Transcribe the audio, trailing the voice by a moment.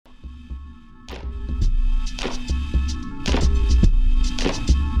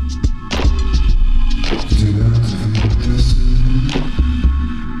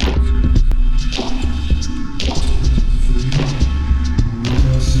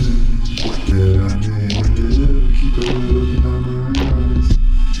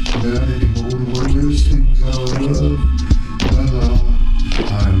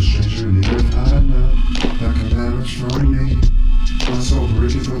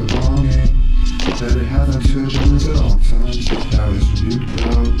that it hath unto endurance at all times. Thou is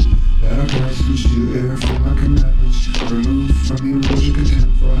rebuked, thou canst which do err from my commandments. Remove from me reproach and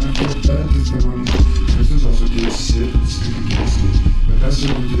contempt, for I have kept thy testimonies. Christians also did sit and speak against me, but thy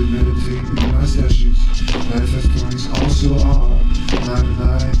servant did meditate in thy statutes. Thy testimonies also are not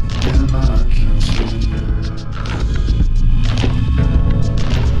denied.